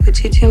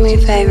Would you do me a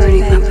favor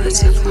and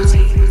compose it for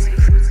me?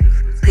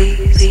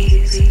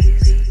 Please.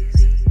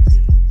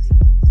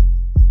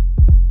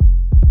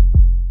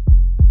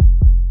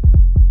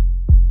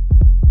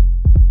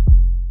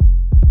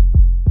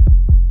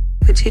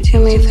 Would you do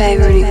me a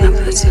favor and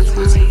compose it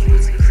for me?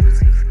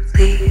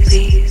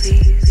 Please.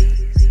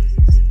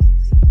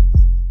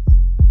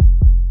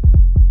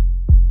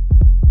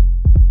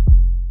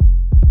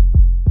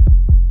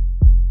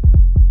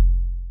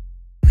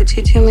 Would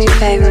you do me a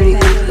favor and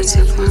compose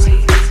it for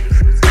me?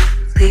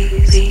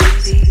 Please.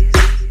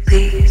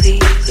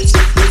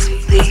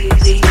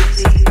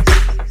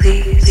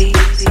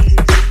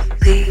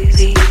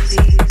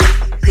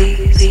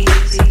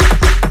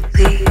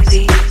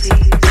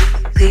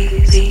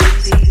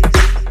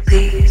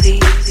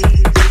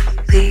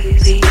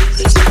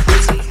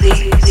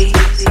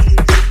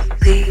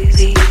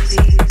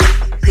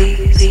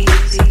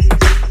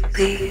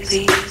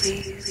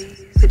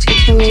 Would you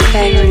do me a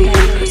favor and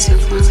compose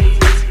it for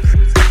me?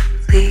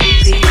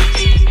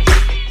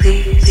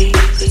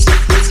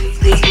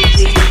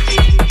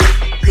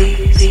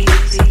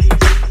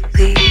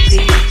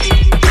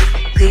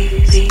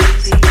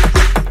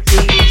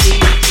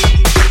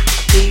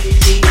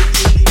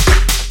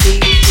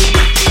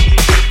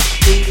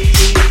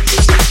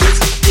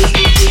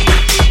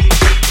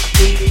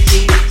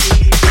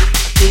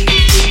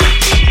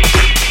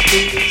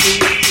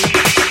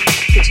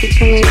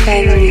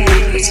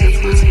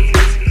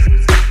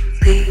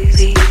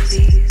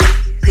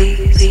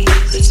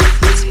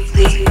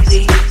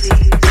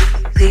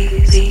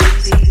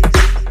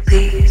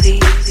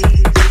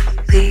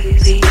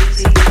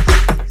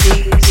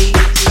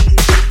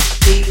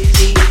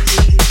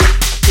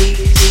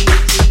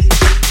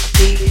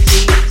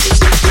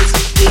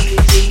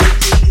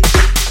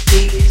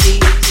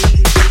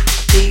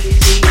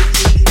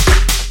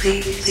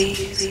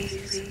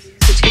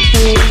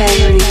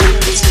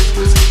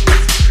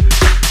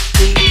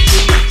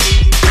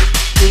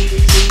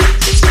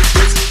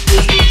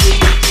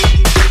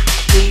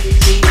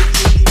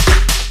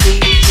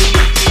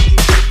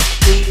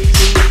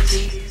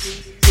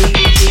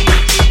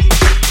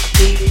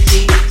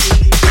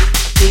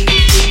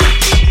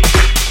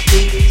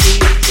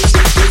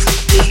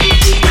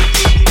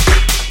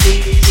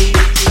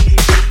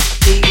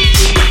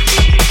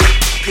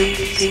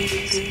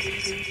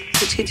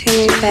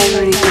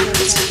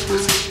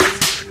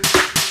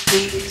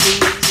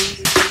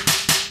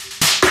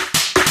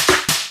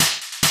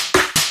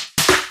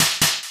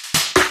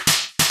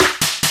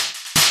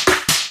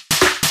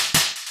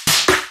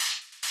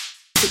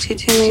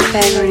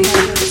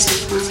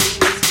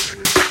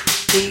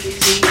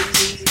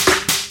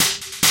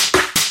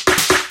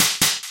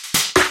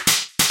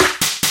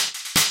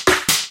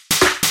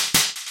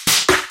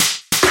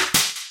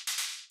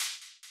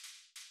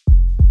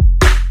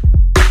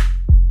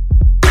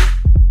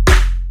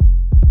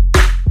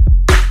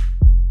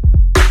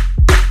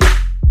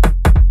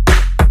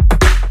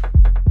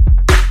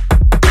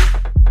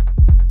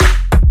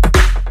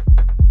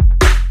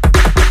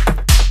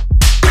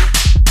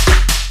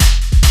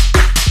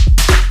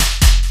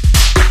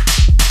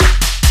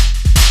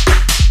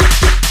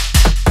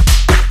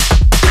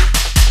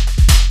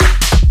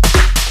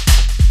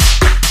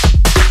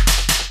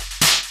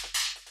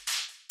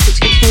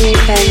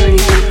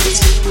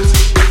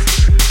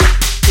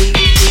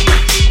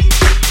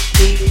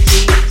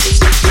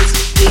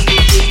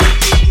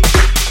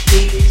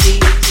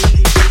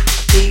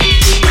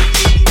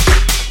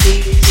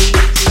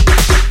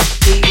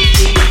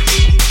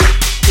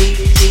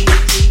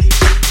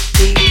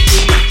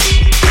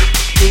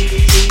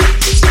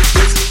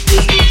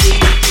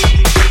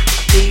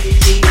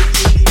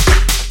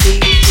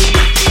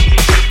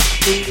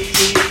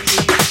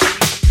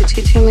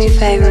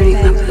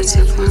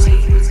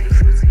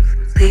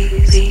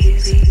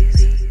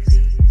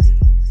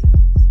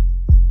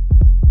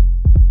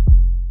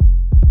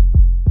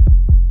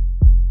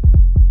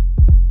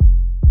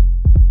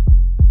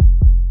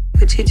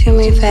 Would you do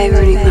me a favor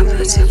and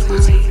compose it for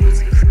me?